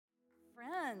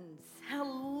friends.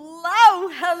 Hello,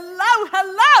 hello,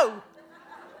 hello.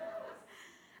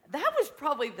 That was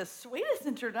probably the sweetest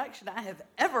introduction I have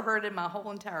ever heard in my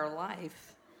whole entire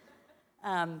life.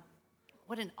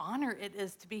 What an honor it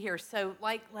is to be here. So,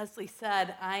 like Leslie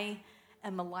said, I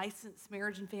am a licensed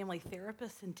marriage and family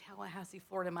therapist in Tallahassee,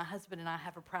 Florida. My husband and I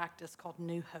have a practice called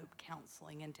New Hope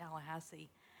Counseling in Tallahassee.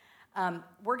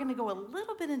 We're going to go a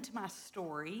little bit into my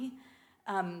story,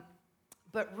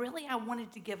 but really I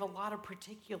wanted to give a lot of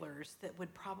particulars that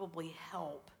would probably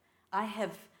help. I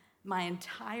have my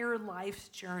entire life's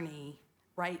journey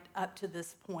right up to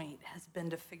this point has been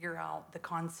to figure out the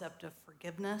concept of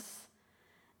forgiveness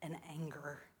and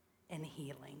anger and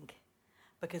healing.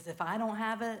 Because if I don't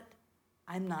have it,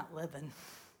 I'm not living.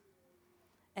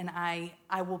 And I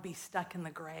will be stuck in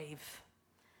the grave.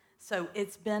 So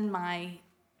it's been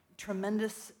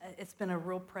it's been a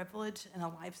real privilege and a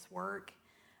life's work.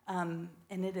 And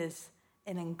it is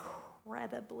an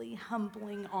incredibly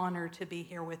humbling honor to be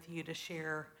here with you to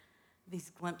share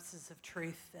these glimpses of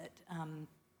truth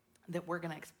that we're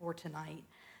going to explore tonight.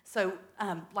 So,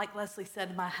 like Leslie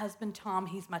said, my husband, Tom,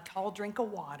 he's my tall drink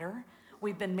of water.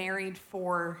 We've been married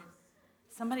for,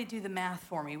 somebody do the math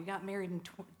for me. We got married in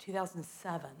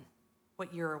 2007.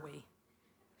 What year are we?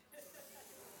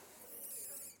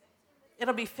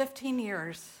 It'll be 15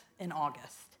 years in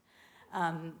August.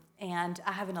 And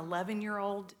I have an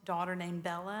 11-year-old daughter named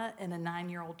Bella and a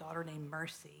 9-year-old daughter named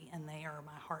Mercy, and they are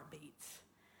my heartbeats.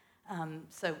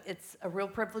 So it's a real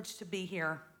privilege to be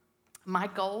here. My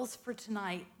goals for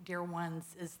tonight, dear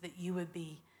ones, is that you would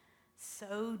be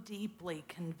so deeply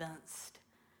convinced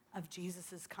of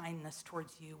Jesus' kindness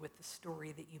towards you with the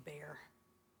story that you bear,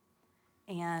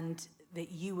 and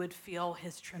that you would feel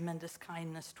his tremendous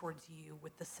kindness towards you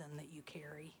with the sin that you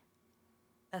carry.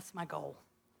 That's my goal.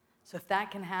 So if that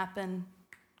can happen,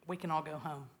 we can all go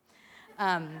home.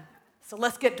 So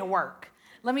let's get to work.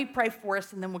 Let me pray for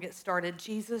us, and then we'll get started.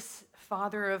 Jesus,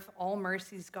 Father of all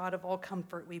mercies, God of all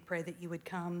comfort, we pray that you would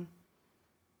come,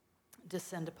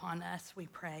 descend upon us, we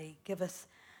pray. Give us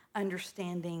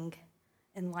understanding,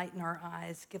 enlighten our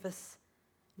eyes, give us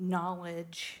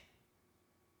knowledge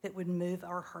that would move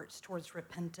our hearts towards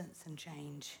repentance and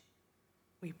change.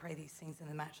 We pray these things in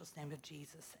the matchless name of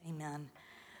Jesus. Amen.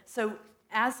 So,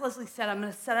 as Leslie said, I'm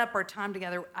going to set up our time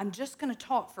together. I'm just going to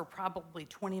talk for probably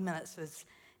 20 minutes. So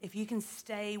if you can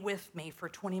stay with me for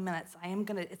 20 minutes,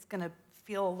 it's going to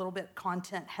feel a little bit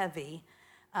content heavy,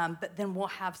 but then we'll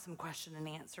have some question and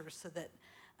answers so that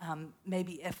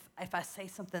maybe if I say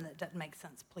something that doesn't make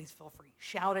sense, please feel free.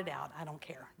 Shout it out. I don't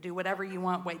care. Do whatever you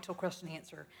want. Wait till question and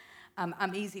answer.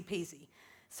 I'm easy peasy.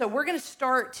 So we're going to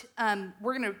start,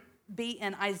 we're going to be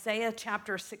in Isaiah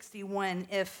chapter 61.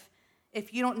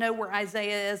 If you don't know where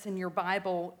Isaiah is in your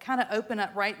Bible, kind of open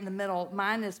up right in the middle.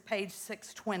 Mine is page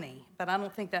 620, but I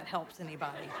don't think that helps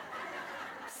anybody.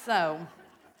 So,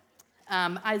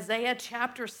 Isaiah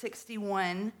chapter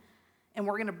 61, and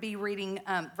we're going to be reading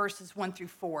verses 1 through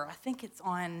 4. I think it's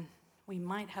on, we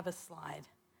might have a slide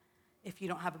if you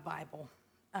don't have a Bible.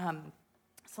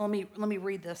 So let me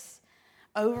read this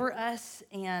over us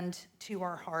and to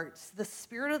our hearts. The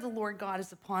Spirit of the Lord God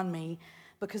is upon me,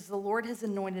 because the Lord has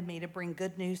anointed me to bring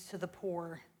good news to the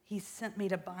poor. He sent me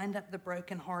to bind up the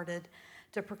brokenhearted,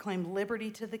 to proclaim liberty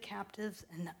to the captives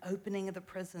and the opening of the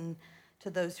prison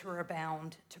to those who are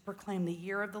bound, to proclaim the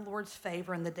year of the Lord's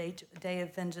favor and the day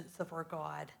of vengeance of our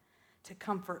God, to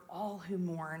comfort all who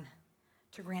mourn,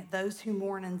 to grant those who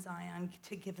mourn in Zion,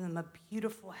 to give them a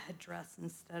beautiful headdress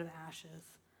instead of ashes,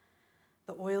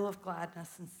 the oil of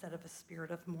gladness instead of a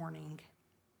spirit of mourning,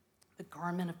 the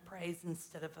garment of praise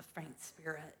instead of a faint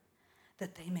spirit,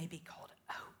 that they may be called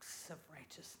oaks of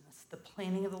righteousness, the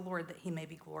planting of the Lord, that he may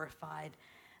be glorified.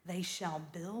 They shall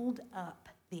build up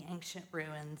the ancient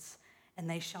ruins, and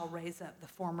they shall raise up the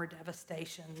former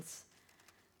devastations.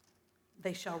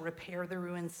 They shall repair the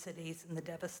ruined cities and the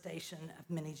devastation of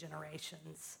many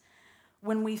generations.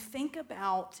 When we think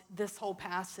about this whole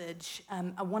passage,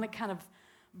 I want to kind of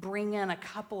bring in a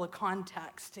couple of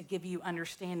contexts to give you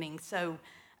understanding. So,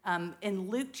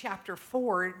 in Luke chapter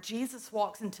 4, Jesus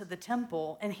walks into the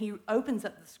temple and he opens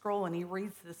up the scroll and he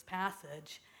reads this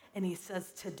passage and he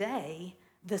says, "Today,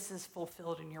 this is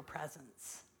fulfilled in your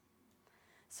presence."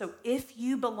 So if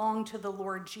you belong to the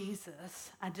Lord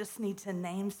Jesus, I just need to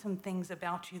name some things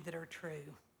about you that are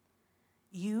true.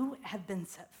 You have been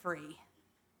set free.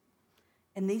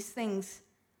 And these things,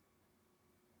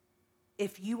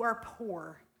 if you are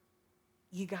poor,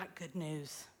 you got good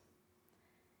news.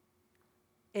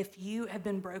 If you have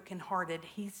been brokenhearted,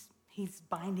 he's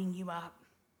binding you up.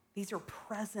 These are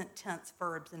present tense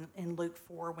verbs in Luke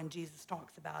 4 when Jesus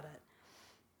talks about it.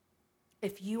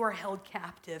 If you are held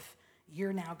captive,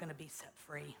 you're now going to be set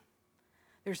free.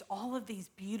 There's all of these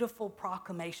beautiful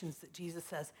proclamations that Jesus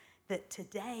says that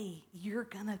today you're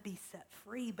going to be set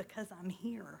free because I'm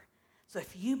here. So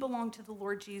if you belong to the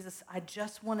Lord Jesus, I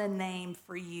just want to name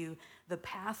for you the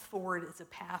path forward is a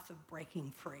path of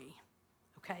breaking free,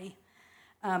 okay?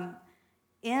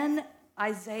 In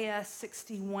Isaiah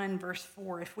 61, verse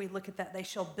 4, if we look at that, they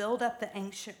shall build up the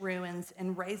ancient ruins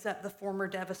and raise up the former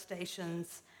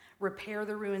devastations, repair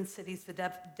the ruined cities,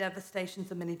 the devastations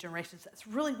of many generations. That's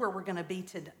really where we're going to be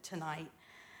tonight.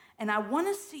 And I want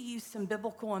us to use some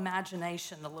biblical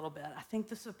imagination a little bit. I think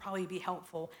this would probably be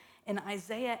helpful. In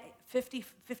Isaiah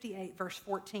 58, verse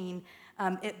 14,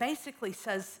 it basically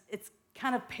says, it's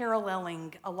kind of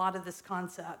paralleling a lot of this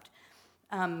concept.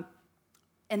 And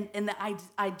the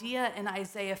idea in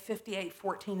Isaiah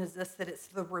 58:14 is this, that it's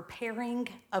the repairing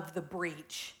of the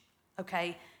breach,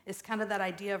 okay? It's kind of that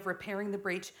idea of repairing the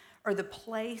breach, or the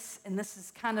place, and this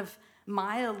is kind of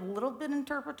my a little bit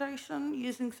interpretation,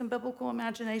 using some biblical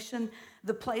imagination,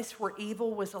 the place where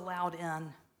evil was allowed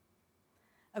in,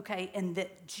 okay? And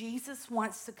that Jesus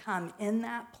wants to come in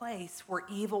that place where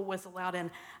evil was allowed in.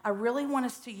 I really want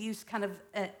us to use kind of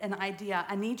an idea.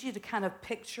 I need you to kind of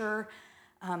picture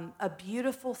a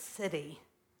beautiful city,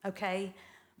 okay?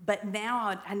 But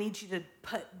now I need you to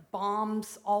put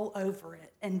bombs all over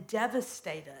it and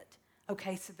devastate it,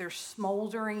 okay? So there's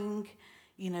smoldering,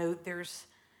 there's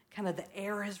kind of the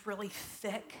air is really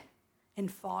thick and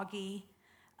foggy.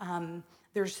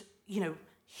 There's,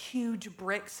 huge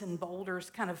bricks and boulders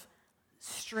kind of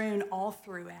strewn all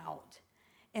throughout.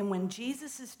 And when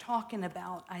Jesus is talking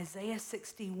about Isaiah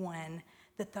 61,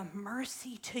 that the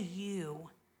mercy to you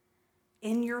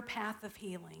in your path of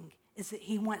healing is that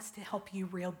he wants to help you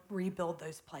rebuild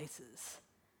those places.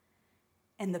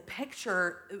 And the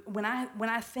picture, when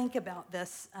I think about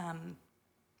this,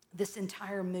 this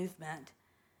entire movement,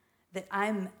 that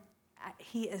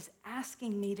he is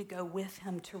asking me to go with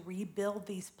him to rebuild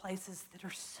these places that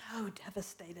are so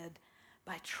devastated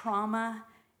by trauma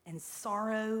and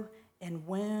sorrow and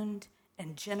wound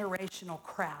and generational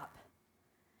crap.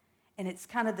 And it's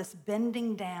kind of this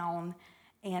bending down,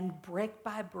 and brick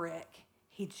by brick,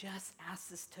 he just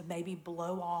asks us to maybe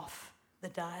blow off the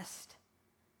dust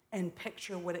and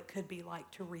picture what it could be like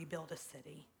to rebuild a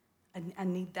city. I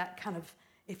need that kind of,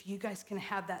 if you guys can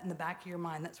have that in the back of your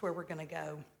mind, that's where we're going to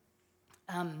go.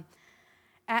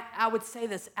 I would say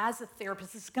this, as a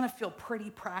therapist, it's going to feel pretty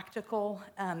practical,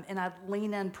 and I'd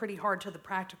lean in pretty hard to the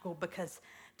practical because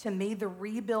to me, the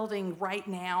rebuilding right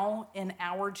now in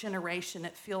our generation,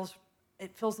 it feels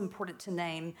important to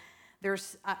name.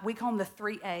 We call them the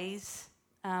 3 A's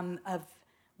of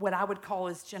what I would call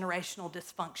is generational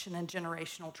dysfunction and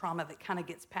generational trauma that kind of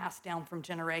gets passed down from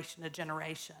generation to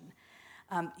generation.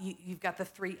 You've got the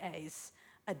 3 A's: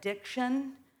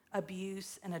 addiction,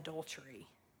 abuse, and adultery.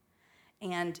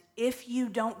 And if you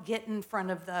don't get in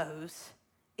front of those,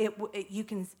 you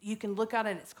can look at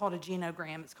it. It's called a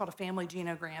genogram. It's called a family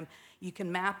genogram. You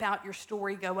can map out your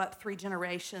story, go up 3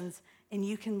 generations, and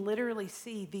you can literally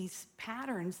see these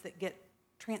patterns that get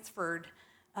transferred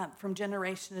from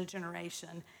generation to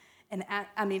generation. And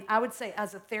I would say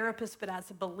as a therapist, but as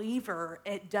a believer,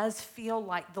 it does feel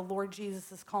like the Lord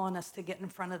Jesus is calling us to get in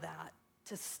front of that,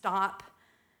 to stop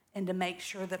and to make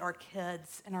sure that our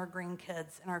kids and our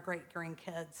grandkids and our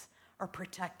great-grandkids are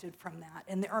protected from that.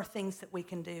 And there are things that we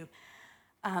can do.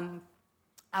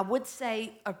 I would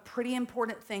say a pretty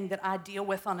important thing that I deal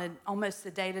with on almost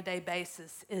a day-to-day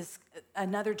basis is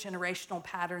another generational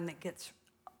pattern that gets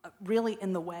really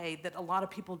in the way that a lot of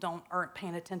people aren't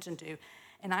paying attention to.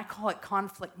 And I call it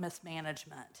conflict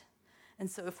mismanagement.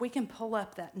 And so if we can pull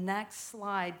up that next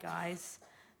slide, guys,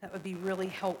 that would be really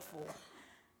helpful.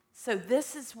 So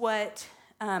this is what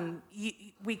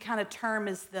we kind of term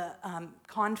as the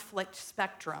conflict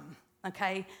spectrum,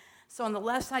 okay? So on the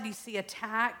left side, you see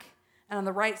attack, and on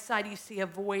the right side, you see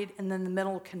avoid, and then the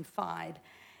middle, confide.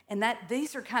 And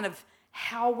these are kind of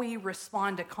how we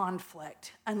respond to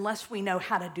conflict, unless we know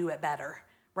how to do it better,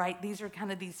 right? These are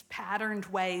kind of these patterned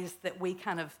ways that we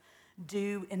kind of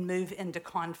do and move into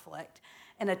conflict.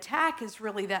 And attack is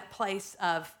really that place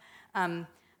of,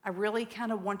 I really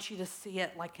kind of want you to see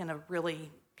it like in a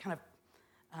really kind of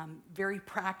very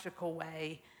practical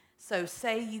way. So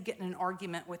say you get in an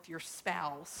argument with your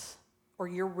spouse or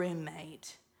your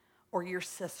roommate or your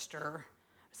sister,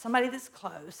 somebody that's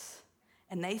close,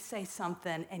 and they say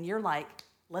something and you're like,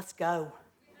 let's go.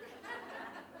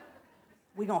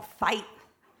 We're going to fight.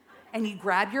 And you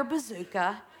grab your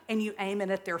bazooka and you aim it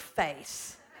at their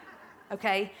face,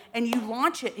 okay? And you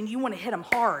launch it and you want to hit them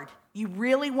hard. You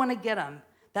really want to get them.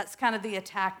 That's kind of the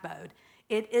attack mode.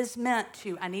 It is meant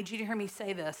to, I need you to hear me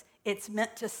say this, it's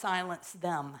meant to silence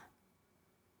them.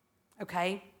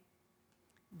 Okay?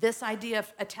 This idea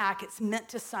of attack, it's meant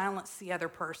to silence the other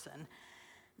person.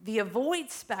 The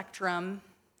avoid spectrum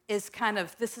is kind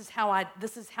of, this is how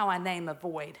I name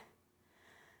avoid.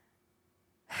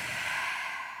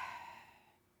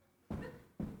 Slam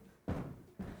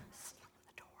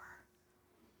the door.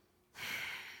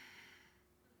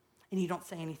 And you don't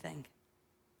say anything.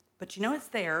 But you know it's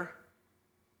there,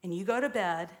 and you go to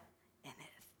bed, and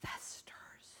it festers.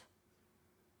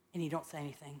 And you don't say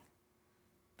anything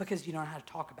because you don't know how to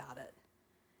talk about it.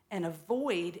 And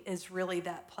avoid is really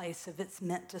that place of it's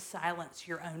meant to silence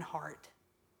your own heart,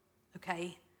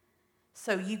 okay?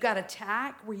 So you got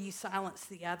attack where you silence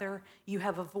the other. You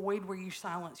have avoid where you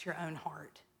silence your own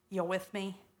heart. You with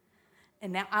me?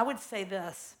 And now I would say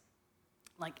this,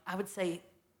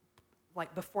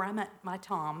 before I met my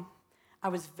Tom, I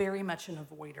was very much an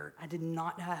avoider. I did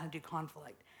not know how to do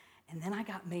conflict. And then I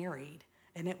got married,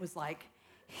 and it was like,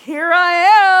 here I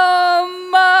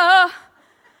am,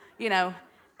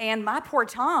 And my poor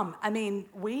Tom, I mean,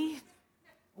 we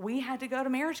had to go to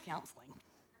marriage counseling.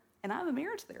 And I'm a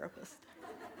marriage therapist.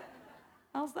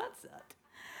 How's that set?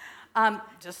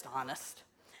 Just honest.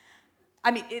 I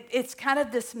mean, it's kind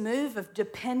of this move of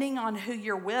depending on who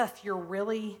you're with,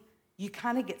 you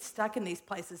kind of get stuck in these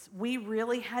places. We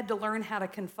really had to learn how to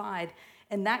confide.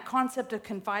 And that concept of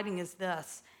confiding is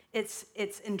this. It's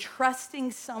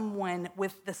entrusting someone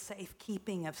with the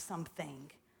safekeeping of something,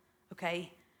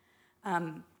 okay?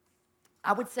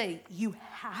 I would say you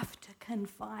have to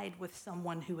confide with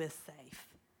someone who is safe.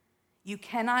 You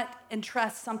cannot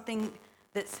entrust something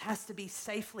that has to be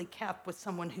safely kept with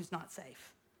someone who's not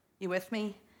safe. You with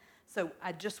me? So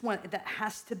that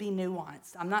has to be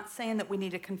nuanced. I'm not saying that we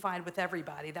need to confide with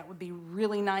everybody. That would be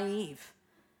really naive.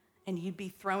 And you'd be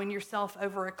throwing yourself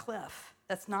over a cliff.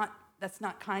 That's not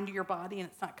kind to your body, and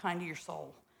it's not kind to your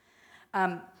soul.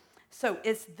 So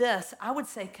it's this. I would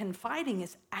say confiding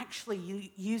is actually you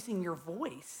using your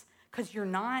voice because you're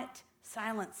not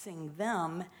silencing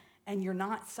them and you're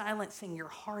not silencing your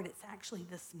heart. It's actually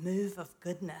this move of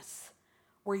goodness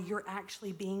where you're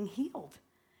actually being healed.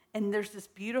 And there's this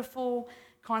beautiful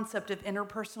concept of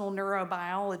interpersonal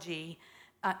neurobiology,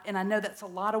 and I know that's a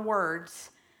lot of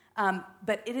words,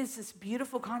 but it is this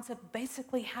beautiful concept.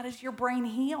 Basically, how does your brain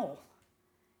heal?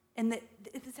 And that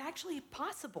it's actually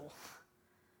possible.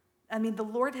 I mean, the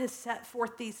Lord has set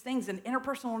forth these things, and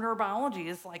interpersonal neurobiology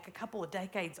is like a couple of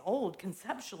decades old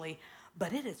conceptually,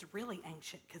 but it is really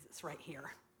ancient because it's right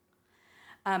here.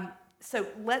 So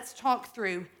let's talk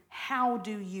through how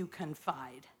do you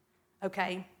confide,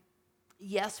 okay?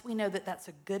 Yes, we know that that's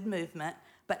a good movement,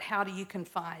 but how do you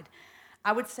confide?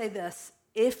 I would say this,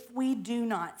 if we do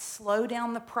not slow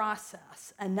down the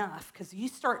process enough, because you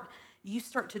start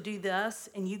to do this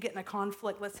and you get in a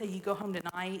conflict, let's say you go home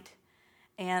tonight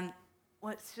and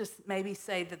let's just maybe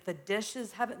say that the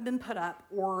dishes haven't been put up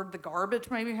or the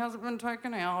garbage maybe hasn't been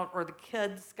taken out or the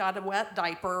kid's got a wet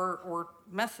diaper or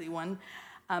messy one,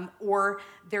 or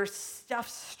there's stuff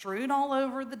strewn all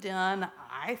over the den.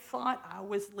 I thought I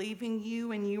was leaving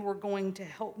you and you were going to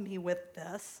help me with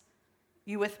this.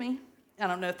 You with me? I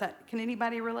don't know can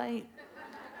anybody relate?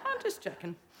 I'm just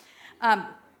checking.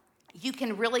 You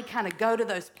can really kind of go to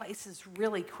those places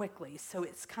really quickly. So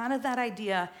it's kind of that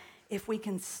idea, if we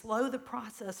can slow the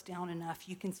process down enough,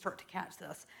 you can start to catch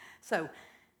this. So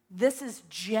this is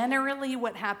generally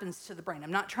what happens to the brain.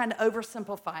 I'm not trying to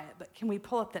oversimplify it, but can we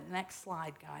pull up the next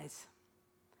slide, guys?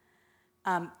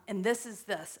 And this is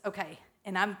this. Okay,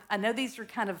 and I know these are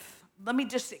kind of, let me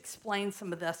just explain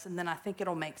some of this, and then I think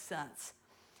it'll make sense.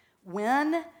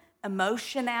 When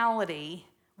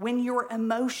your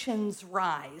emotions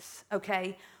rise,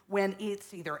 okay, when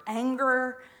it's either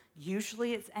anger,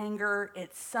 usually it's anger,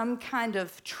 it's some kind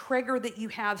of trigger that you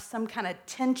have, some kind of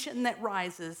tension that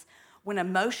rises. When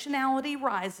emotionality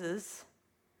rises,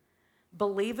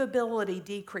 believability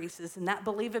decreases, and that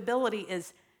believability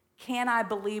is, can I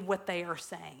believe what they are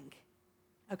saying?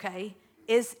 Okay?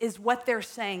 Is what they're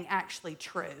saying actually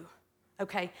true?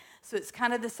 Okay? So it's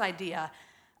kind of this idea.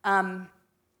 It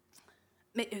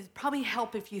would probably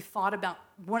help if you thought about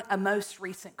a most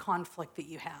recent conflict that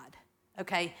you had,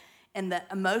 okay? And the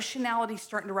emotionality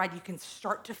starting to rise. You can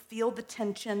start to feel the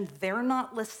tension. They're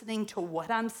not listening to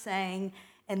what I'm saying,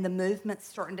 and the movement's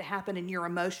starting to happen, and your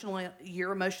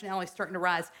emotionality starting to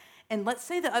rise. And let's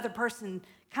say the other person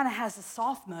kind of has a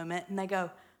soft moment, and they go,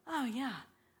 oh, yeah,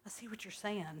 I see what you're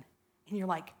saying. And you're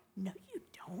like, no, you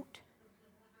don't.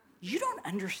 You don't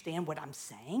understand what I'm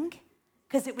saying,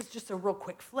 because it was just a real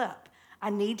quick flip. I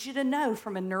need you to know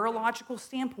from a neurological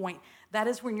standpoint, that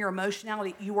is when your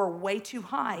emotionality, you are way too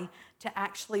high to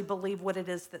actually believe what it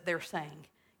is that they're saying.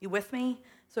 You with me?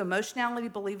 So emotionality,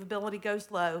 believability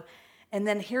goes low. And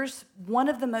then here's one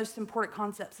of the most important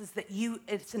concepts is that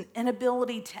it's an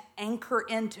inability to anchor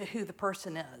into who the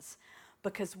person is.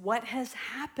 Because what has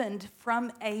happened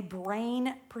from a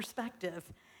brain perspective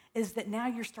is that now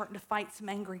you're starting to fight some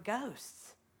angry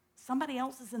ghosts. Somebody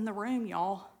else is in the room,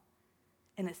 y'all.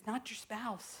 And it's not your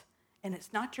spouse, and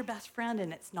it's not your best friend,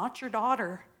 and it's not your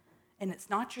daughter, and it's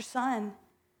not your son.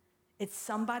 It's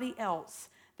somebody else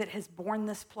that has borne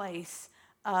this place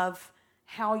of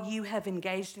how you have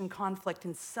engaged in conflict,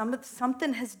 and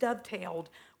something has dovetailed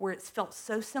where it's felt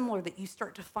so similar that you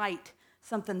start to fight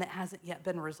something that hasn't yet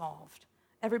been resolved.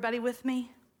 Everybody with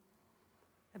me?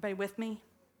 Everybody with me?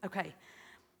 Okay.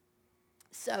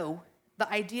 So the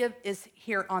idea is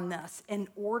here on this. In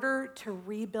order to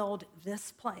rebuild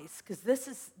this place, because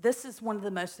this is one of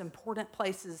the most important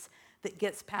places that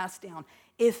gets passed down.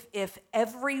 If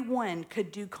everyone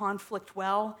could do conflict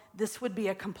well, this would be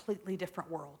a completely different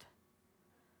world,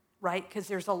 right? Because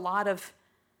there's a lot of,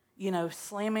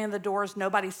 slamming the doors,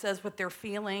 nobody says what they're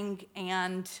feeling,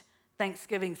 and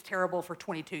Thanksgiving's terrible for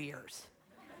 22 years.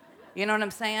 You know what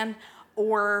I'm saying?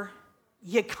 Or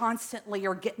you constantly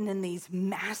are getting in these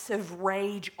massive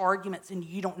rage arguments and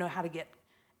you don't know how to get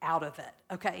out of it,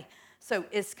 okay? So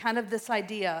it's kind of this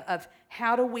idea of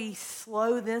how do we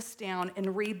slow this down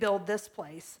and rebuild this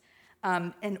place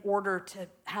in order to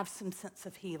have some sense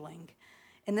of healing.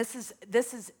 And this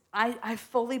is I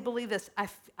fully believe this.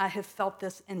 I have felt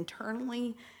this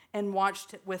internally and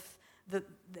watched it with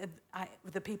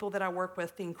the people that I work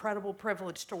with, the incredible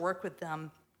privilege to work with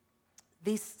them.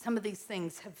 Some of these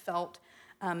things have felt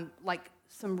like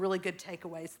some really good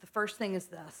takeaways. The first thing is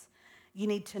this. You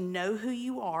need to know who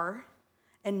you are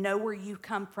and know where you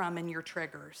come from and your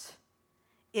triggers.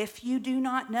 If you do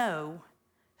not know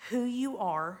who you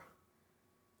are,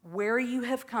 where you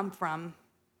have come from,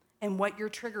 and what your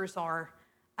triggers are,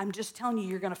 I'm just telling you,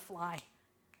 you're going to fly.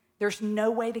 There's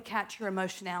no way to catch your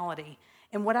emotionality.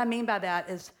 And what I mean by that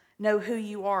is know who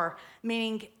you are,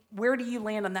 meaning where do you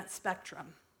land on that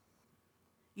spectrum?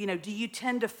 Do you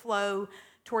tend to flow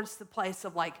towards the place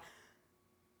of like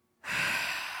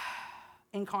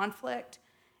in conflict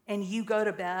and you go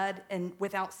to bed and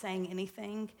without saying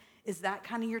anything? Is that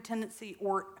kind of your tendency,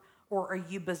 or are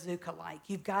you bazooka-like?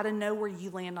 You've got to know where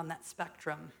you land on that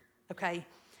spectrum, okay?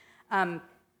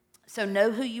 So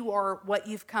know who you are, what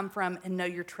you've come from, and know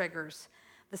your triggers.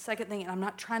 The second thing, and I'm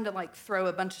not trying to like throw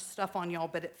a bunch of stuff on y'all,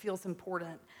 but it feels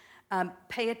important.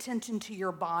 Pay attention to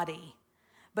your body.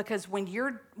 Because when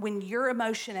your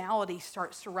emotionality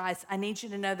starts to rise, I need you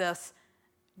to know this.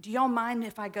 Do y'all mind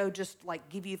if I go just like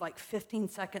give you like 15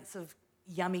 seconds of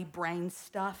yummy brain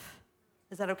stuff?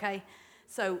 Is that okay?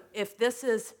 So if this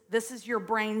is your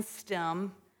brain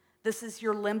stem, this is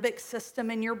your limbic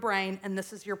system in your brain, and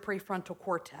this is your prefrontal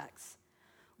cortex.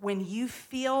 When you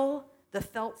feel the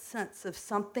felt sense of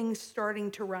something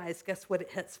starting to rise, guess what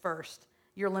it hits first?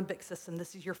 Your limbic system.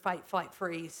 This is your fight, flight,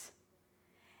 freeze.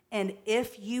 And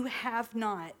if you have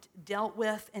not dealt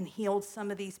with and healed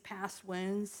some of these past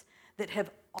wounds that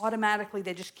have automatically,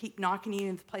 they just keep knocking you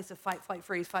into the place of fight, flight,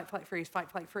 freeze, fight, flight, freeze,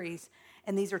 fight, flight, freeze,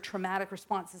 and these are traumatic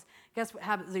responses, guess what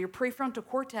happens? Your prefrontal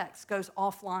cortex goes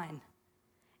offline.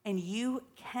 And you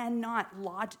cannot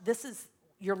this is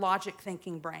your logic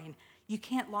thinking brain. You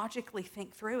can't logically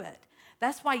think through it.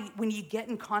 That's why when you get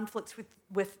in conflicts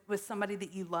with somebody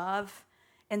that you love,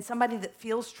 and somebody that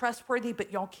feels trustworthy, but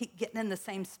y'all keep getting in the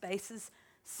same spaces,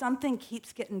 something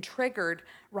keeps getting triggered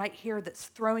right here that's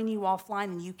throwing you offline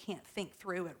and you can't think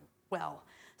through it well.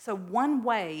 So one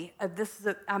way of this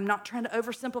I'm not trying to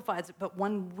oversimplify it, but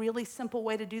one really simple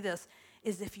way to do this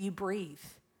is if you breathe.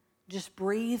 Just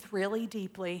breathe really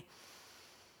deeply.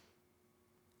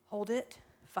 Hold it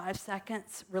 5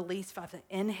 seconds, release 5 seconds.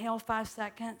 Inhale 5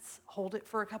 seconds, hold it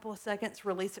for a couple of seconds,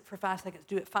 release it for 5 seconds.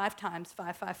 Do it 5 times,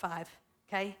 5, 5, 5.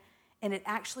 Okay? And it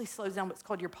actually slows down what's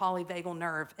called your polyvagal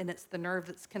nerve, and it's the nerve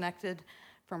that's connected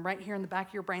from right here in the back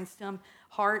of your brainstem,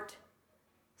 heart,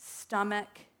 stomach,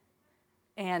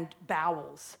 and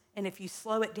bowels. And if you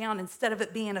slow it down, instead of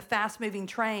it being a fast-moving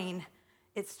train,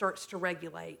 it starts to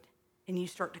regulate, and you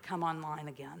start to come online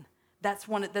again. That's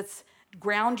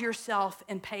ground yourself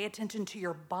and pay attention to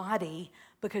your body,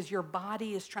 because your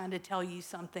body is trying to tell you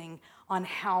something on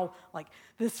how, like,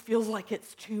 this feels like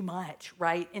it's too much,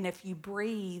 right? And if you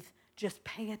breathe, just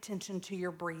pay attention to your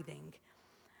breathing.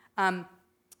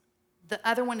 The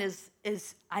other one is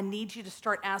I need you to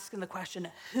start asking the question,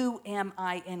 who am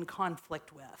I in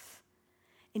conflict with?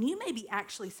 And you may be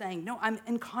actually saying, no, I'm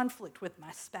in conflict with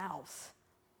my spouse.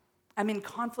 I'm in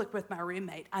conflict with my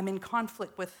roommate. I'm in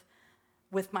conflict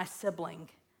with my sibling.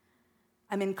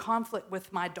 I'm in conflict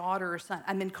with my daughter or son.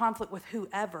 I'm in conflict with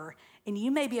whoever. And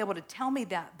you may be able to tell me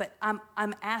that, but I'm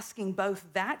asking both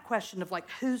that question of like,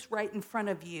 who's right in front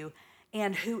of you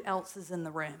and who else is in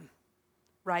the room,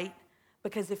 right?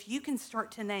 Because if you can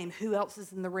start to name who else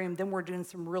is in the room, then we're doing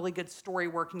some really good story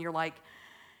work. And you're like,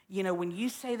 you know, when you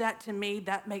say that to me,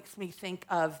 that makes me think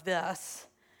of this,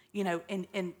 you know, and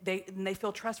they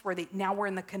feel trustworthy. Now we're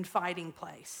in the confiding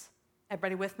place.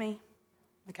 Everybody with me?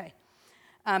 Okay.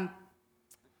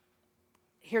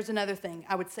 Here's another thing.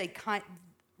 I would say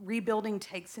rebuilding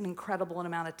takes an incredible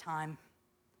amount of time.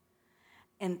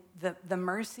 And the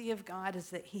mercy of God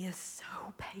is that he is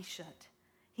so patient.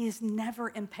 He is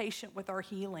never impatient with our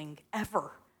healing,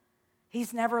 ever.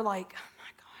 He's never like, oh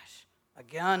my gosh,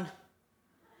 again.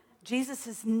 Jesus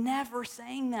is never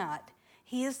saying that.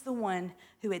 He is the one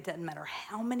who, it doesn't matter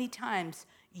how many times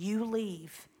you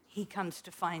leave, he comes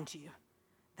to find you.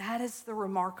 That is the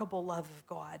remarkable love of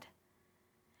God.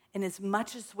 And as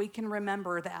much as we can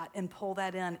remember that and pull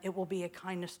that in, it will be a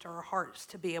kindness to our hearts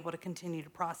to be able to continue to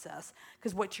process.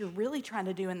 Because what you're really trying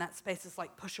to do in that space is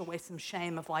like push away some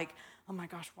shame of like, oh my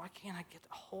gosh, why can't I get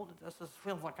a hold of this? It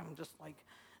feels like I'm just like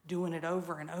doing it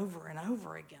over and over and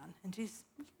over again. And Jesus,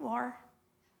 you are.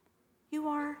 You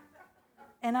are.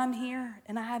 And I'm here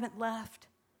and I haven't left.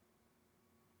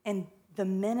 And the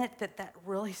minute that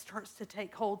really starts to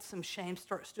take hold, some shame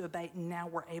starts to abate, and now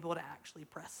we're able to actually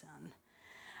press in.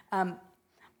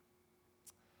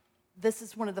 This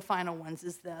is one of the final ones,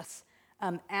 is this.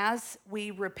 As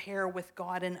we repair with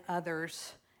God and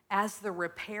others, as the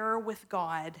repair with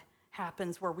God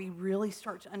happens, where we really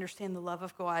start to understand the love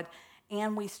of God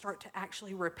and we start to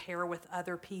actually repair with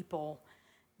other people,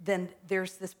 then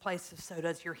there's this place of so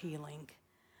does your healing.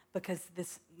 Because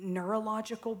this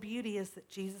neurological beauty is that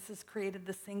Jesus has created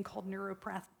this thing called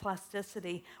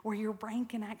neuroplasticity, where your brain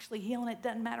can actually heal, and it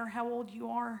doesn't matter how old you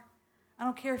are. I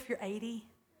don't care if you're 80.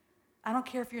 I don't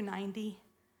care if you're 90.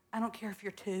 I don't care if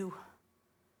you're 2.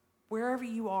 Wherever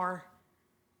you are,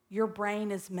 your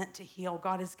brain is meant to heal.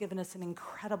 God has given us an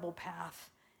incredible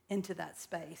path into that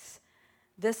space.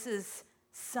 This is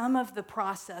some of the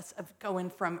process of going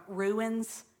from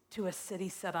ruins to a city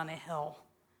set on a hill.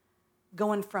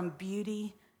 Going from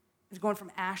beauty, going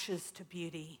from ashes to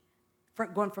beauty.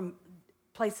 Going from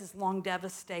places long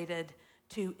devastated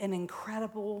to an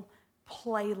incredible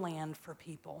playland for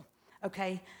people,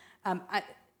 okay?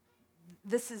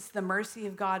 This is the mercy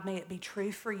of God. May it be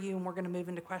true for you, and we're going to move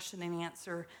into question and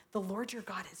answer. The Lord your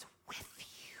God is with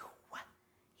you.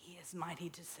 He is mighty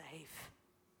to save.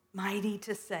 Mighty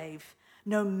to save.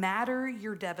 No matter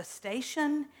your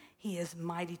devastation, he is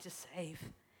mighty to save.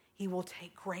 He will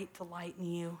take great delight in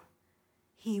you.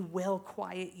 He will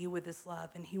quiet you with his love,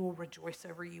 and he will rejoice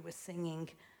over you with singing.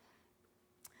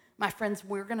 My friends,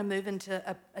 we're going to move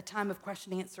into a time of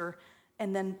question and answer.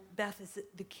 And then, Beth, is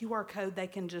it the QR code? They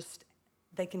can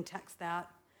text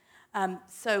that.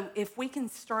 So if we can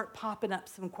start popping up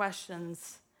some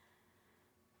questions.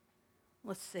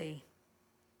 Let's see.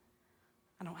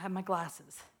 I don't have my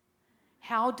glasses.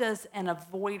 How does an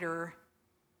avoider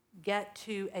get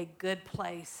to a good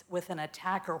place with an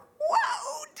attacker?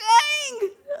 Whoa,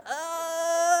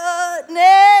 dang!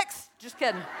 Next. Just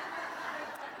kidding.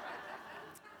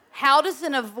 How does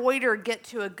an avoider get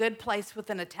to a good place with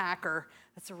an attacker?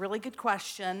 That's a really good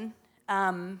question.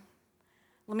 Let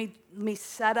me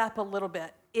set up a little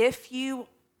bit. If you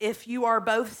are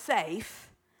both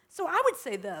safe, so I would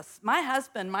say this. My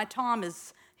husband, my Tom,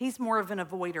 he's more of an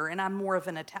avoider, and I'm more of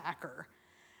an attacker.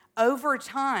 Over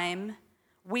time,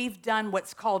 we've done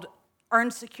what's called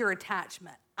earned secure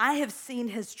attachment. I have seen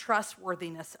his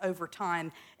trustworthiness over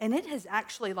time, and it has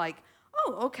actually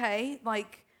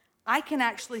I can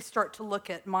actually start to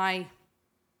look at my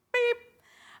beep,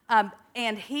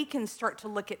 and he can start to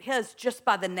look at his just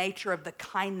by the nature of the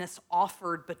kindness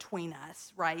offered between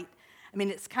us, right? I mean,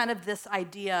 it's kind of this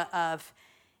idea of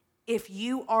if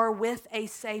you are with a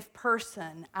safe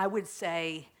person, I would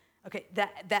say, okay,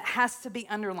 that has to be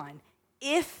underlined.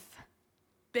 If,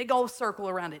 big old circle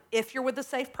around it, if you're with a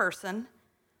safe person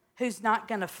who's not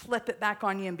going to flip it back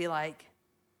on you and be like,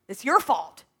 it's your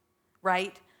fault,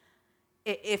 right?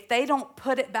 If they don't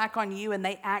put it back on you and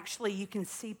you can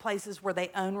see places where they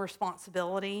own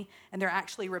responsibility and they're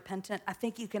actually repentant, I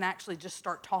think you can actually just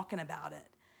start talking about it.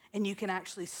 And you can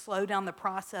actually slow down the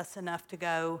process enough to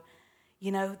go,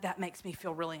 that makes me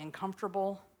feel really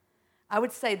uncomfortable. I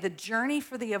would say the journey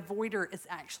for the avoider is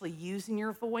actually using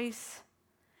your voice,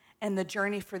 and the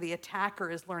journey for the attacker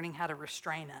is learning how to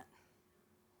restrain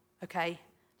it. Okay?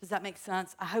 Does that make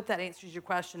sense? I hope that answers your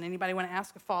question. Anybody want to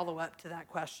ask a follow-up to that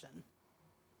question?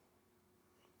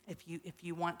 If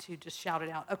you want to, just shout it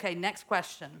out. Okay, next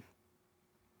question.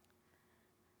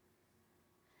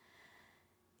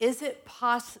 Is it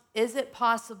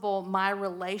possible my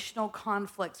relational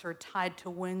conflicts are tied to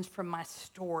wounds from my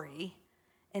story?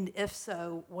 And if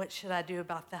so, what should I do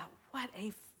about that? What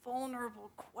a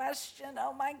vulnerable question.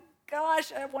 Oh my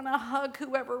gosh, I want to hug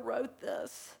whoever wrote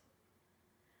this.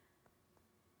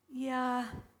 Yeah.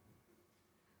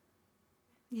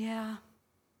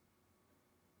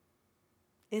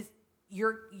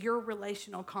 Your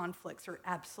relational conflicts are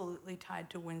absolutely tied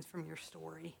to wounds from your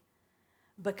story,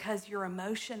 because your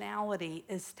emotionality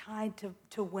is tied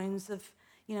to wounds of,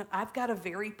 I've got a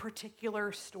very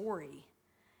particular story.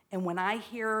 And when I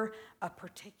hear a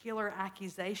particular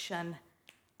accusation,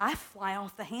 I fly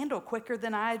off the handle quicker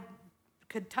than I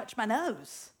could touch my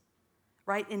nose,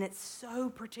 right? And it's so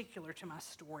particular to my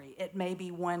story. It may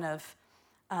be one of,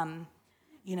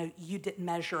 you didn't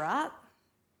measure up.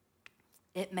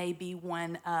 It may be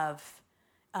one of,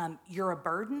 you're a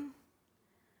burden.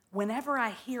 Whenever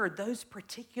I hear those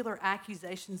particular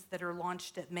accusations that are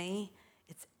launched at me,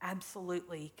 it's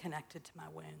absolutely connected to my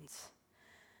wounds.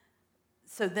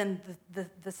 So then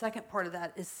the second part of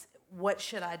that is, what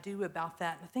should I do about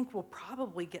that? And I think we'll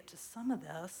probably get to some of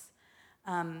this.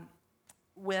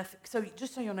 So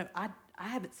just so you'll know, I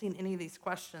haven't seen any of these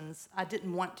questions. I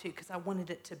didn't want to, because I wanted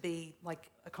it to be like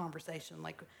a conversation,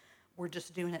 like we're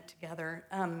just doing it together.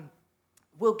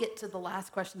 We'll get to the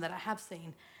last question that I have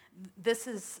seen. This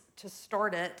is to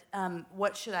start it.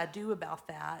 What should I do about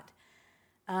that?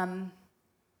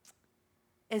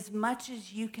 As much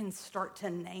as you can start to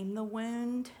name the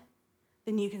wound,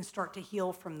 then you can start to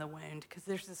heal from the wound, because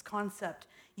there's this concept,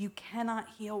 you cannot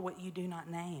heal what you do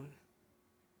not name.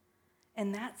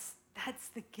 And that's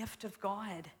the gift of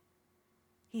God.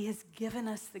 He has given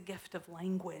us the gift of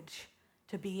language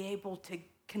to be able to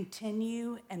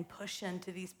continue and push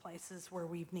into these places where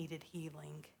we've needed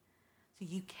healing. So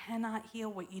you cannot heal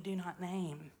what you do not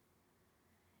name.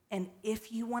 And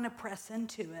if you want to press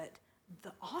into it,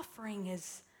 the offering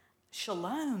is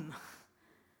shalom.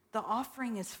 The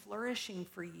offering is flourishing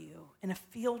for you in a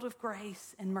field of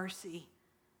grace and mercy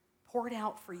poured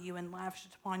out for you and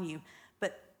lavished upon you.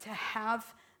 But to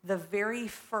have the very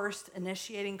first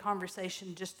initiating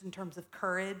conversation, just in terms of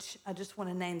courage, I just want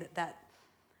to name that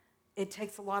it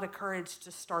takes a lot of courage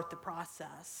to start the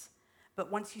process. But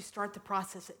once you start the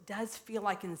process, it does feel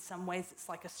like in some ways it's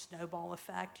like a snowball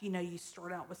effect. You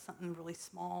start out with something really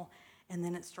small, and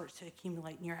then it starts to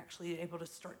accumulate, and you're actually able to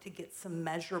start to get some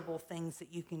measurable things that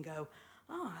you can go,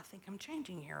 oh, I think I'm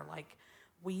changing here. Like,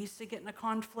 we used to get in a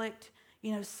conflict,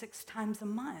 6 times a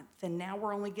month, and now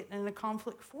we're only getting in a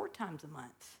conflict 4 times a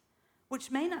month,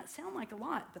 which may not sound like a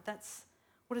lot, but that's,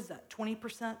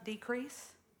 20% decrease?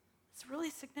 It's really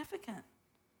significant.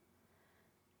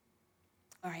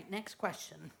 All right, next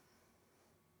question.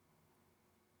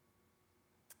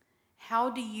 How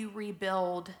do you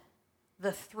rebuild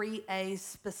the 3 A's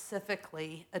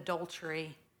specifically?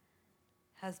 Adultery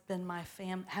has been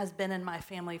in my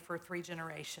family for 3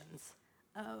 generations.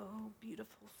 Oh,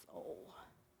 beautiful soul.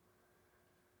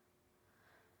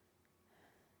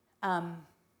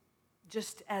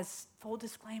 Just as full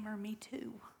disclaimer, me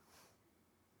too.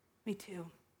 Me too.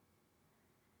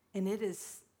 And it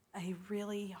is a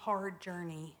really hard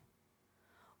journey.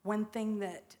 One thing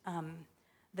that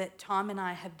Tom and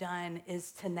I have done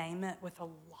is to name it with a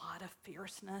lot of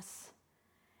fierceness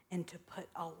and to put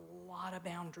a lot of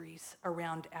boundaries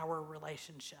around our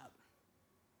relationship.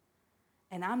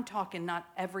 And I'm talking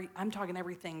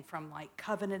everything from like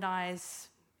covenant eyes,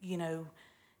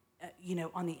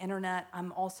 on the internet.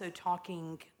 I'm also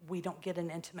talking, we don't get in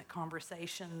intimate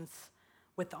conversations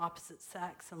with the opposite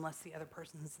sex unless the other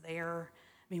person's there.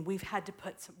 I mean, we had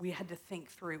to think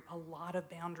through a lot of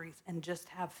boundaries and just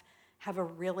have a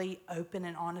really open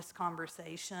and honest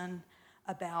conversation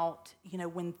about,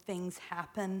 when things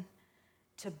happen,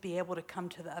 to be able to come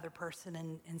to the other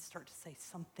person and start to say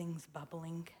something's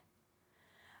bubbling.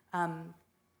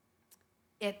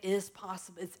 It is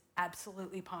possible. It's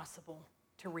absolutely possible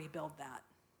to rebuild that.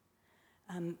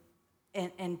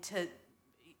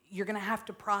 You're going to have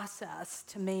to process.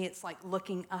 To me, it's like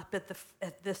looking up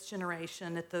at this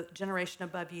generation, at the generation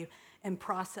above you, and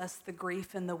process the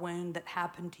grief and the wound that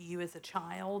happened to you as a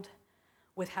child,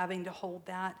 with having to hold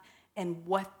that, and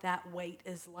what that weight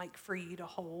is like for you to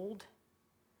hold.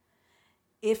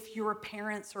 If your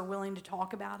parents are willing to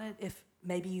talk about it, if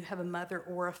maybe you have a mother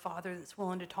or a father that's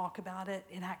willing to talk about it,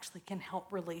 it actually can help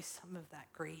release some of that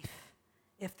grief,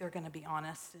 if they're going to be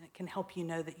honest, and it can help you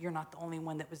know that you're not the only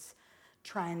one that was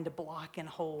trying to block and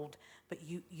hold, but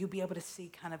you be able to see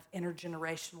kind of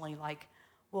intergenerationally, like,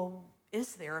 well,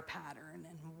 is there a pattern,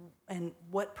 and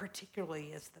what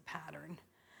particularly is the pattern?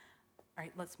 All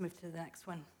right, let's move to the next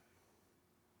one.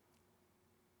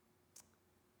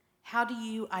 How do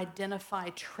you identify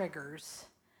triggers,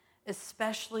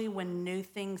 especially when new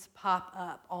things pop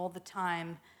up all the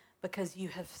time because you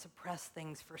have suppressed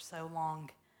things for so long?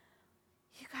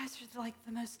 You guys are like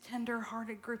the most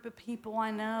tender-hearted group of people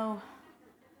I know.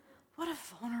 What a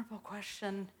vulnerable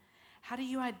question. How do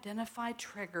you identify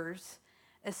triggers,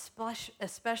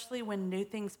 especially when new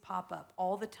things pop up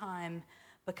all the time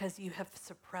because you have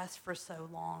suppressed for so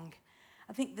long?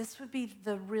 I think this would be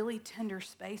the really tender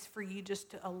space for you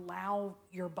just to allow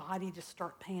your body to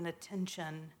start paying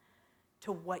attention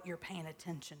to what you're paying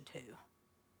attention to,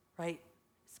 right?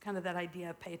 It's kind of that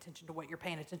idea of pay attention to what you're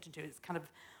paying attention to. It's kind of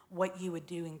what you would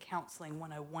do in Counseling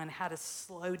 101, how to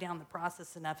slow down the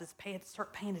process enough is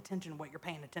start paying attention to what you're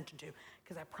paying attention to.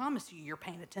 Because I promise you're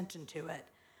paying attention to it,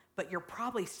 but you're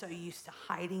probably so used to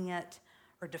hiding it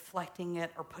or deflecting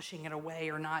it or pushing it away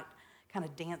or not kind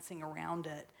of dancing around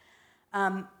it.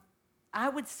 I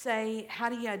would say, how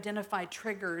do you identify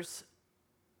triggers?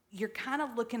 You're kind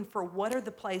of looking for what are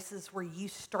the places where you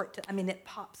start to, it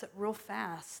pops up real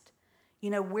fast.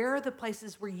 Where are the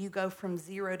places where you go from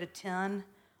 0 to 10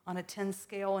 on a 10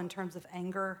 scale in terms of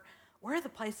anger? Where are the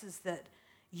places that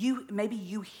maybe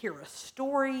you hear a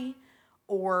story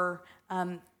or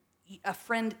a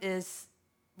friend is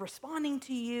responding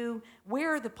to you?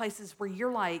 Where are the places where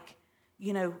you're like,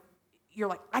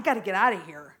 I got to get out of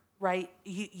here, right?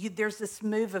 There's this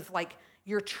move of like,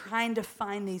 you're trying to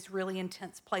find these really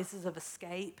intense places of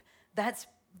escape.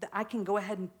 I can go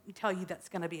ahead and tell you that's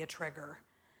going to be a trigger.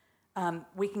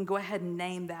 We can go ahead and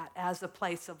name that as a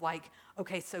place of like,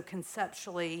 okay, so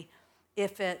conceptually,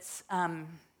 if it's,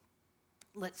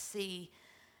 let's see,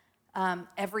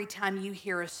 every time you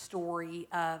hear a story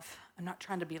of, I'm not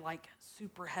trying to be like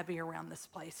super heavy around this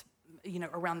place,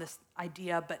 around this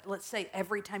idea, but let's say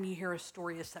every time you hear a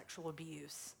story of sexual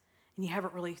abuse and you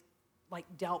haven't really like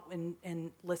dealt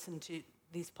and listened to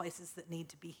these places that need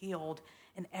to be healed,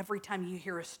 and every time you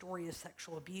hear a story of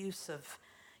sexual abuse of,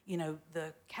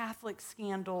 the Catholic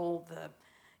scandal,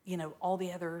 all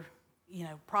the other,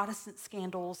 Protestant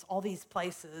scandals, all these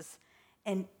places,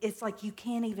 and it's like you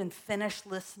can't even finish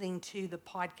listening to the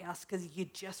podcast because you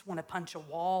just want to punch a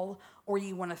wall or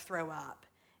you want to throw up.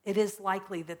 It is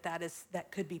likely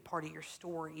that could be part of your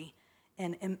story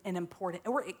and important,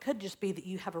 or it could just be that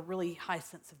you have a really high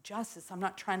sense of justice. I'm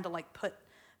not trying to like put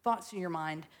thoughts in your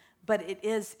mind, but it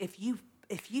is, if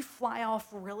you fly off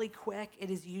really quick, it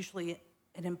is usually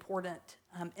an important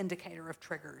indicator of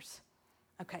triggers.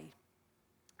 Okay,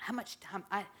 how much time?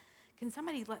 Can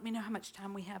somebody let me know how much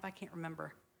time we have? I can't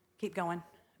remember. Keep going.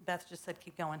 Beth just said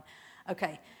keep going.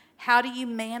 Okay, how do you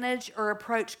manage or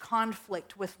approach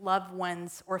conflict with loved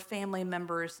ones or family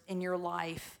members in your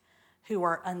life who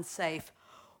are unsafe?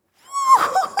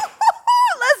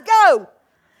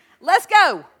 Let's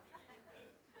go.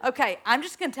 Okay, I'm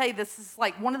just going to tell you this is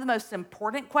like one of the most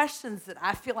important questions that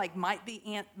I feel like might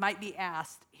be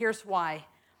asked. Here's why.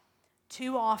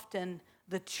 Too often,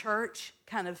 the church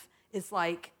kind of is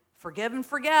like, forgive and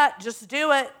forget, just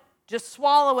do it, just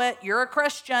swallow it. You're a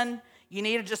Christian. You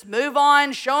need to just move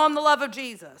on, show them the love of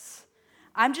Jesus.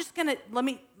 I'm just going to, let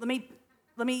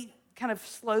me kind of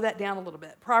slow that down a little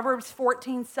bit. Proverbs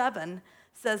 14:7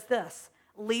 says this,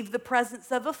 leave the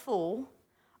presence of a fool,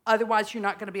 otherwise you're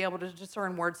not going to be able to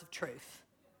discern words of truth.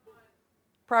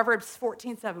 Proverbs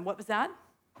 14:7, what was that?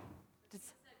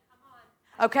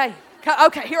 Okay,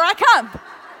 here I come.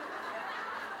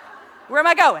 Where am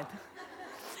I going?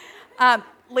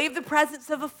 Leave the presence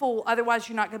of a fool, otherwise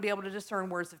you're not going to be able to discern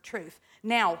words of truth.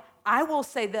 Now, I will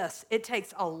say this, it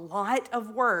takes a lot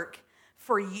of work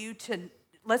for you to,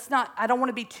 I don't want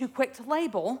to be too quick to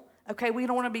label, okay? We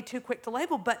don't want to be too quick to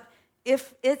label, but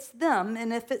if it's them,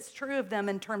 and if it's true of them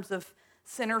in terms of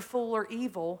sinner, fool, or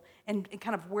evil, and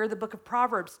kind of where the book of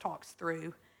Proverbs talks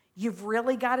through, you've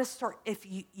really got to start, if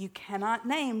you cannot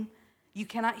name, you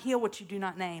cannot heal what you do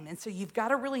not name. And so you've got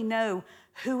to really know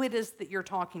who it is that you're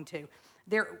talking to.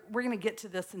 We're going to get to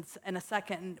this in a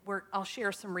second, and I'll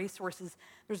share some resources.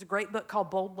 There's a great book called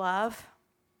Bold Love,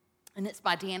 and it's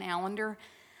by Dan Allender.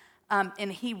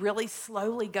 And he really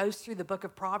slowly goes through the book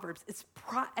of Proverbs. It's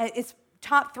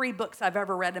top 3 books I've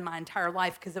ever read in my entire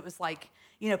life because it was like,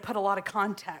 put a lot of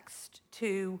context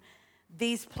to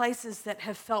these places that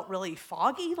have felt really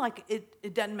foggy. Like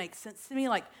it doesn't make sense to me.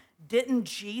 Like, didn't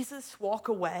Jesus walk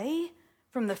away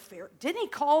from didn't he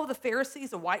call the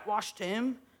Pharisees a whitewashed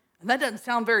tomb? And that doesn't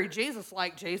sound very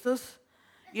Jesus-like Jesus.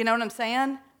 You know what I'm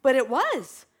saying? But it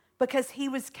was, because he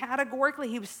was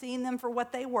seeing them for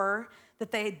what they were,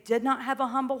 that they did not have a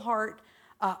humble heart,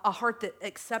 a heart that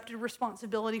accepted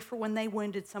responsibility for when they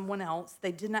wounded someone else.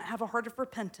 They did not have a heart of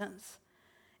repentance.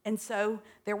 And so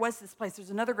there was this place. There's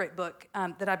another great book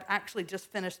that I've actually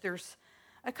just finished. There's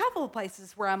a couple of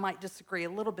places where I might disagree a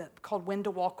little bit, called When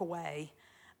to Walk Away.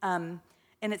 And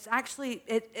it's actually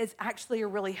a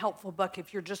really helpful book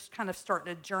if you're just kind of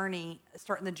starting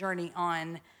the journey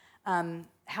on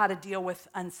how to deal with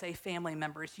unsafe family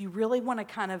members. You really want to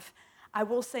kind of, I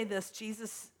will say this,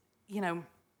 Jesus,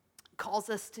 calls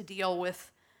us to deal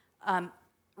with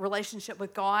relationship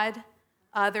with God,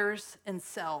 others, and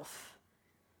self.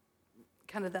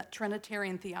 Kind of that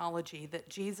Trinitarian theology that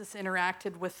Jesus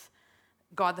interacted with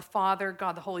God the Father,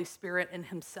 God the Holy Spirit, and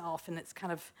himself. And it's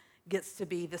kind of gets to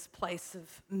be this place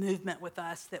of movement with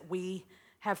us that we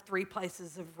have three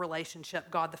places of relationship: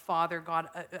 God the Father,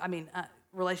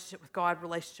 relationship with God,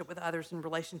 relationship with others, and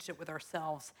relationship with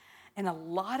ourselves. And a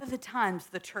lot of the times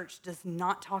the church does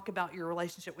not talk about your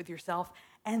relationship with yourself,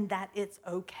 and that it's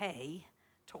okay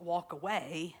to walk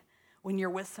away when you're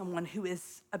with someone who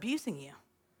is abusing you.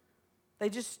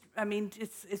 It's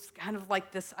kind of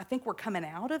like this. I think we're coming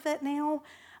out of it now,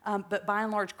 but by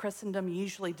and large, Christendom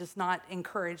usually does not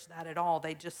encourage that at all.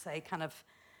 They just say kind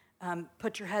of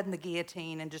put your head in the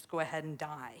guillotine and just go ahead and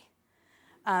die,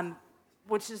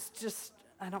 which is just,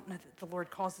 I don't know that the Lord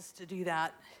calls us to do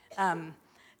that.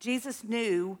 Jesus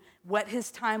knew what his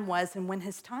time was and when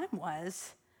his time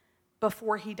was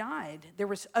before he died. There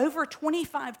was over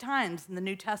 25 times in the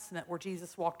New Testament where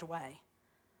Jesus walked away.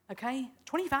 Okay?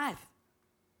 25.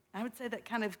 I would say that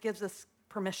kind of gives us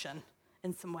permission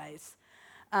in some ways.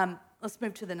 Let's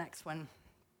move to the next one.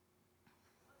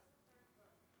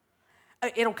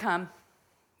 It'll come.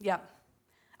 Yeah.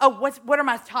 Oh, what are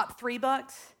my top 3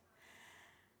 books?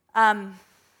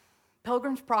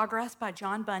 Pilgrim's Progress by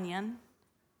John Bunyan.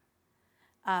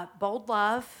 Bold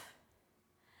Love.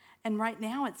 And right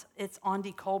now it's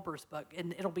Andy Colbert's book,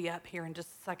 and it'll be up here in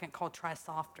just a second, called Try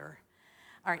Softer.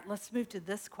 All right, let's move to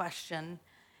this question.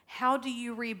 How do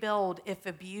you rebuild if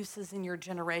abuse is in your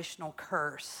generational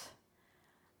curse?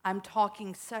 I'm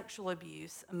talking sexual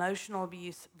abuse, emotional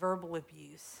abuse, verbal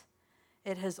abuse.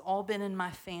 It has all been in my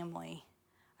family.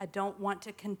 I don't want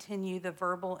to continue the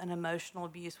verbal and emotional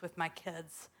abuse with my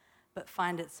kids, but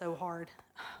find it so hard.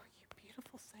 Oh, you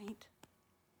beautiful saint.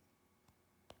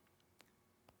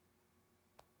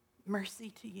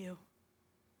 Mercy to you.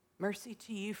 Mercy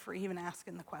to you for even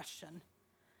asking the question.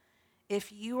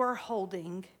 If you are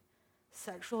holding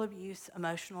sexual abuse,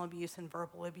 emotional abuse, and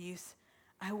verbal abuse,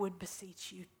 I would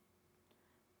beseech you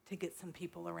to get some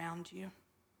people around you.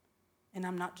 And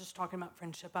I'm not just talking about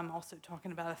friendship, I'm also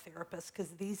talking about a therapist, because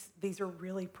these are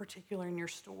really particular in your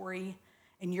story,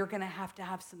 and you're going to have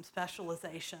some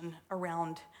specialization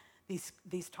around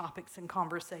these topics in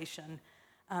conversation.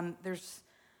 There's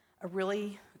a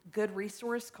really good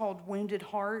resource called Wounded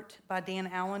Heart by Dan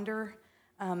Allender,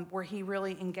 where he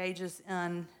really engages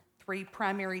in 3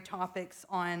 primary topics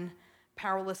on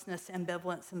powerlessness,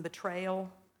 ambivalence, and betrayal.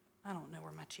 I don't know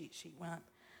where my cheat sheet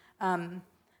went.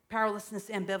 Powerlessness,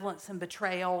 ambivalence, and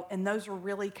betrayal, and those are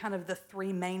really kind of the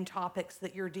 3 main topics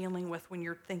that you're dealing with when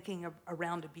you're thinking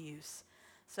around abuse.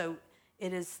 So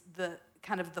it is the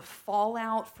kind of the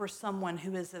fallout for someone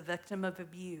who is a victim of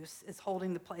abuse is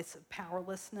holding the place of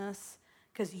powerlessness,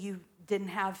 because you didn't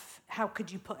have, how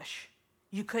could you push?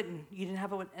 You couldn't. You didn't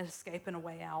have an escape and a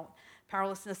way out.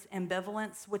 Powerlessness,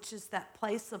 ambivalence, which is that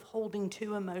place of holding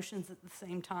 2 emotions at the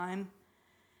same time.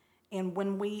 And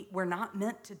when we're not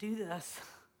meant to do this,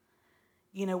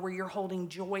 where you're holding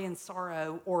joy and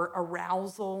sorrow, or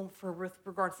arousal with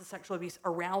regards to sexual abuse,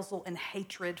 arousal and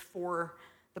hatred for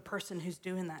the person who's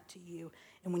doing that to you.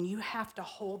 And when you have to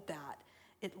hold that,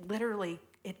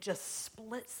 it just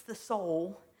splits the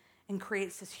soul and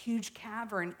creates this huge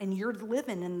cavern, and you're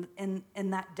living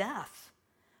in that death.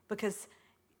 Because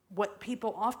what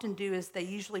people often do is they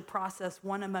usually process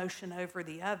one emotion over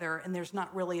the other, and there's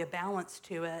not really a balance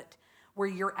to it where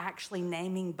you're actually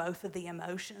naming both of the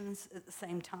emotions at the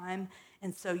same time.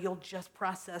 And so you'll just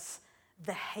process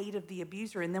the hate of the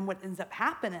abuser, and then what ends up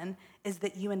happening is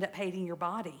that you end up hating your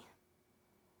body.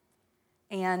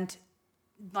 And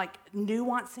like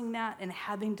nuancing that and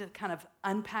having to kind of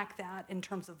unpack that in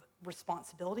terms of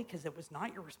responsibility, because it was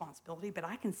not your responsibility, but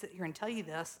I can sit here and tell you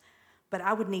this, but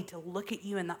I would need to look at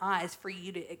you in the eyes for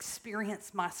you to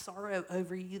experience my sorrow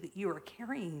over you that you are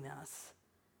carrying this.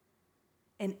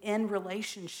 And in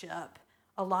relationship,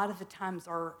 a lot of the times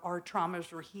our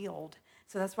traumas are healed.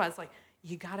 So that's why it's like,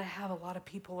 you got to have a lot of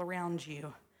people around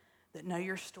you that know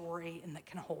your story and that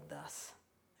can hold this,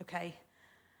 okay?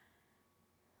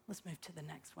 Let's move to the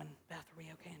next one. Beth, are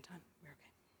we okay in time? We're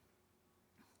okay.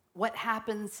 What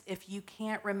happens if you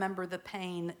can't remember the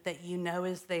pain that you know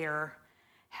is there?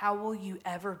 How will you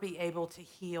ever be able to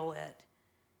heal it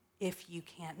if you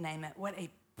can't name it? What a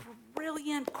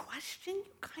brilliant question.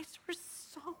 You guys are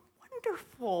so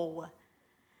wonderful.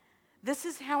 This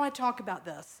is how I talk about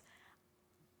this.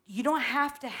 You don't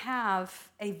have to have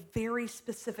a very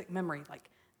specific memory, like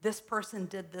this person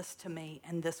did this to me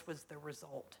and this was the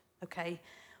result, okay?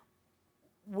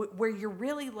 Where you're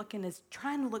really looking is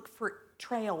trying to look for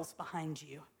trails behind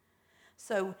you.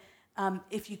 So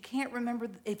if you can't remember,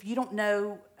 if you don't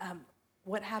know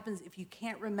what happens if you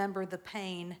can't remember the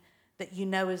pain that you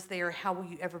know is there, how will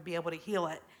you ever be able to heal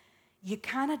it? You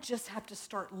kind of just have to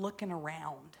start looking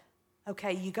around,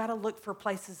 okay? You got to look for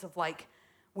places of like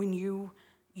when you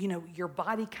know, your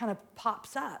body kind of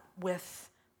pops up with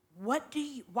why do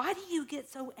you get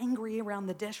so angry around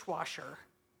the dishwasher?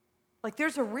 Like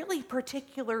there's a really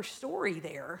particular story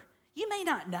there. You may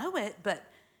not know it, but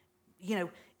you know,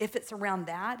 if it's around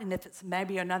that and if it's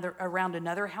maybe around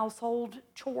another household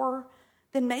chore,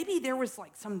 then maybe there was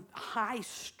like some high,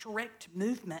 strict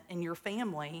movement in your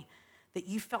family that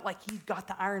you felt like you got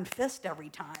the iron fist every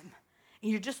time.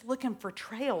 And you're just looking for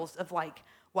trails of like,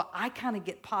 well, I kind of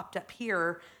get popped up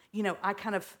here. You know, I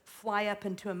kind of fly up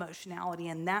into emotionality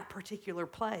in that particular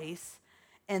place.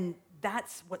 And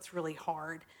that's what's really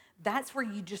hard. That's where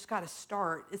you just got to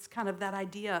start. It's kind of that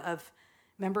idea of,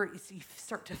 remember, you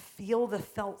start to feel the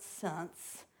felt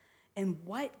sense. And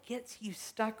what gets you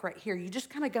stuck right here? You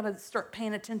just kind of got to start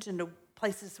paying attention to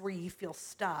places where you feel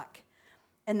stuck.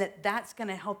 And that's going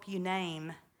to help you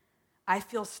name, I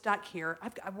feel stuck here.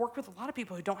 I've worked with a lot of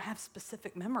people who don't have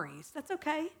specific memories. That's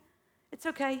okay. It's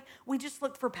okay. We just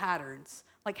look for patterns.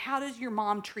 Like, how does your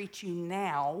mom treat you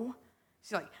now?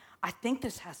 She's like, I think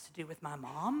this has to do with my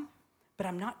mom, but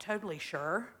I'm not totally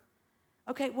sure.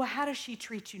 Okay, well, how does she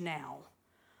treat you now?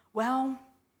 Well,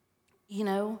 you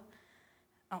know,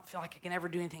 I don't feel like I can ever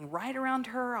do anything right around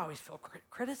her. I always feel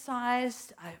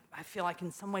criticized. I feel like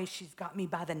in some ways she's got me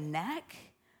by the neck.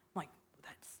 I'm like,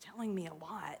 that's telling me a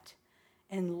lot.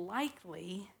 And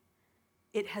likely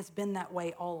it has been that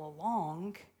way all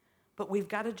along, but we've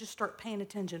got to just start paying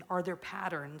attention. Are there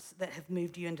patterns that have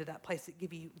moved you into that place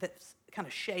that's kind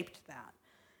of shaped that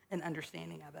and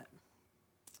understanding of it?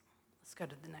 Let's go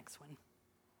to the next one.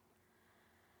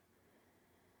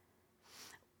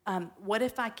 What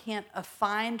if I can't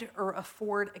find or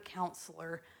afford a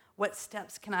counselor? What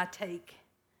steps can I take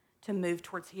to move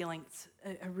towards healing? It's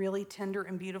a really tender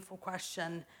and beautiful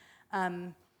question.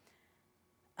 I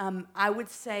would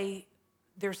say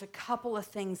there's a couple of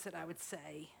things that I would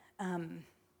say.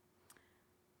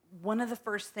 One of the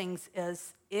first things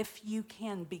is if you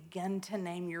can begin to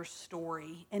name your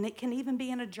story, and it can even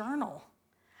be in a journal.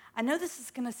 I know this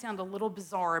is going to sound a little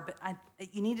bizarre, but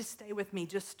you need to stay with me.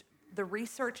 Just the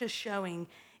research is showing,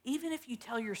 even if you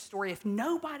tell your story, if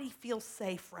nobody feels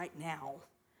safe right now,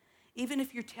 even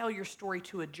if you tell your story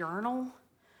to a journal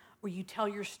or you tell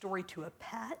your story to a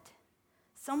pet,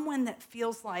 someone that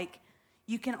feels like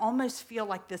you can almost feel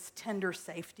like this tender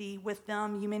safety with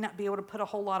them. You may not be able to put a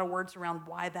whole lot of words around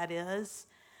why that is,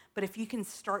 but if you can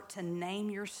start to name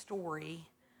your story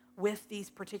with these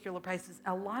particular places,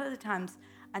 a lot of the times,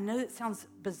 I know it sounds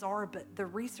bizarre, but the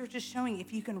research is showing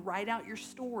if you can write out your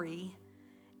story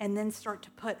and then start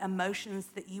to put emotions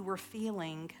that you were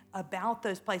feeling about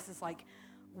those places, like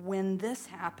when this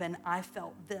happened, I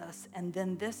felt this, and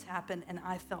then this happened, and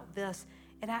I felt this,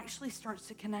 it actually starts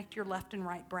to connect your left and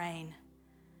right brain.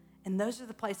 And those are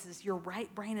the places, your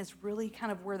right brain is really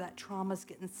kind of where that trauma's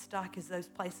getting stuck, is those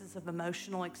places of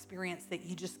emotional experience that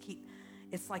you just keep,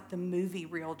 it's like the movie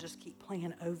reel, just keep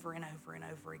playing over and over and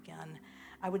over again.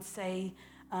 I would say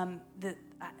that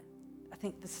I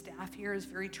think the staff here is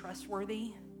very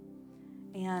trustworthy,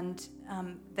 and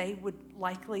they would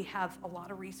likely have a lot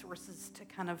of resources to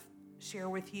kind of share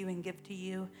with you and give to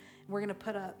you. We're going to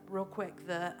put up real quick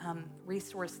the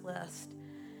resource list.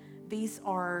 These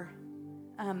are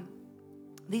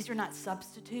not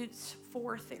substitutes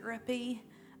for therapy,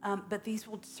 but these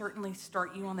will certainly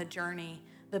start you on the journey.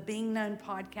 The Being Known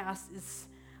podcast is,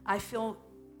 I feel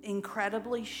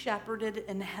incredibly shepherded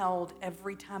and held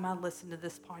every time I listen to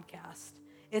this podcast.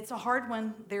 It's a hard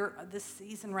one. This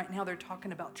season right now, they're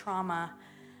talking about trauma,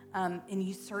 and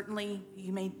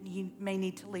you may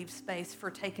need to leave space for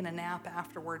taking a nap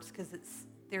afterwards because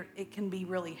it can be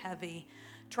really heavy.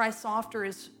 Try Softer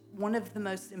is one of the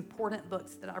most important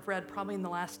books that I've read probably in the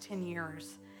last 10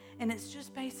 years, and it's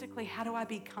just basically, how do I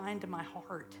be kind to my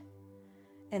heart?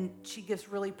 And she gives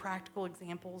really practical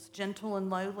examples. Gentle and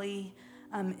Lowly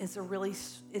is a really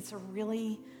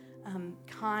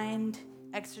kind,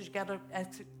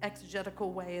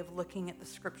 exegetical way of looking at the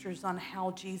scriptures on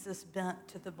how Jesus bent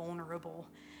to the vulnerable.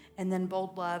 And then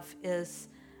Bold Love is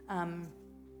Dan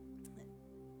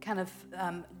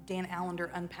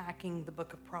Allender unpacking the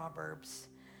book of Proverbs.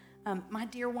 My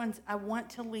dear ones, I want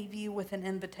to leave you with an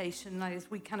invitation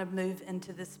as we kind of move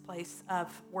into this place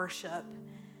of worship,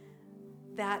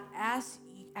 that as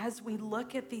we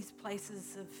look at these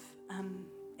places of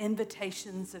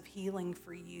invitations of healing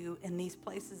for you, in these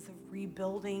places of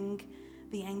rebuilding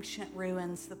the ancient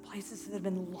ruins, the places that have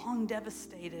been long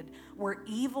devastated, where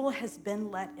evil has been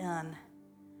let in,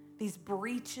 these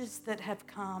breaches that have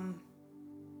come.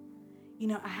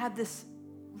 I had this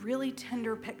really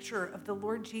tender picture of the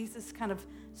Lord Jesus kind of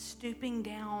stooping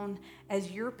down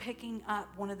as you're picking up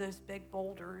one of those big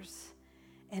boulders,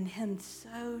 and him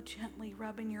so gently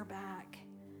rubbing your back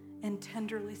and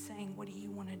tenderly saying, what do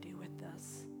you want to do with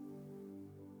this?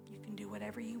 You can do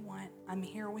whatever you want. I'm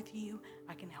here with you.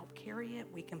 I can help carry it.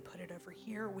 We can put it over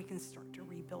here. We can start to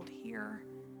rebuild here.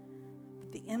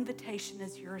 But the invitation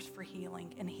is yours for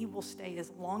healing, and he will stay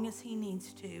as long as he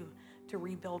needs to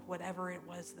rebuild whatever it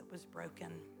was that was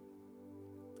broken.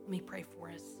 Let me pray for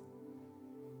us.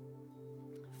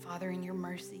 Father, in your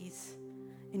mercies,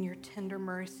 in your tender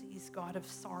mercies, God of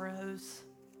sorrows,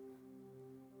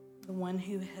 the one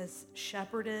who has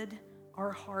shepherded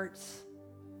our hearts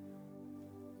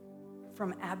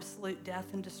from absolute death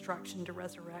and destruction to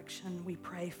resurrection, we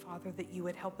pray, Father, that you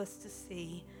would help us to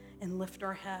see and lift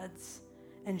our heads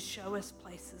and show us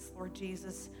places, Lord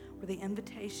Jesus, where the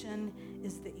invitation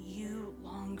is that you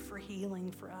long for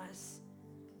healing for us.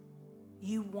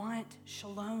 You want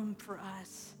shalom for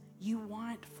us. You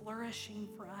want flourishing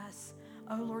for us.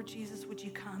 Oh, Lord Jesus, would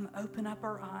you come, open up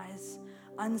our eyes,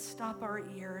 unstop our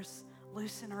ears,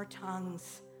 loosen our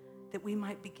tongues, that we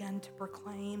might begin to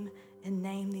proclaim and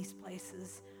name these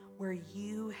places where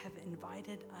you have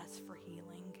invited us for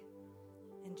healing.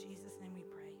 In Jesus' name.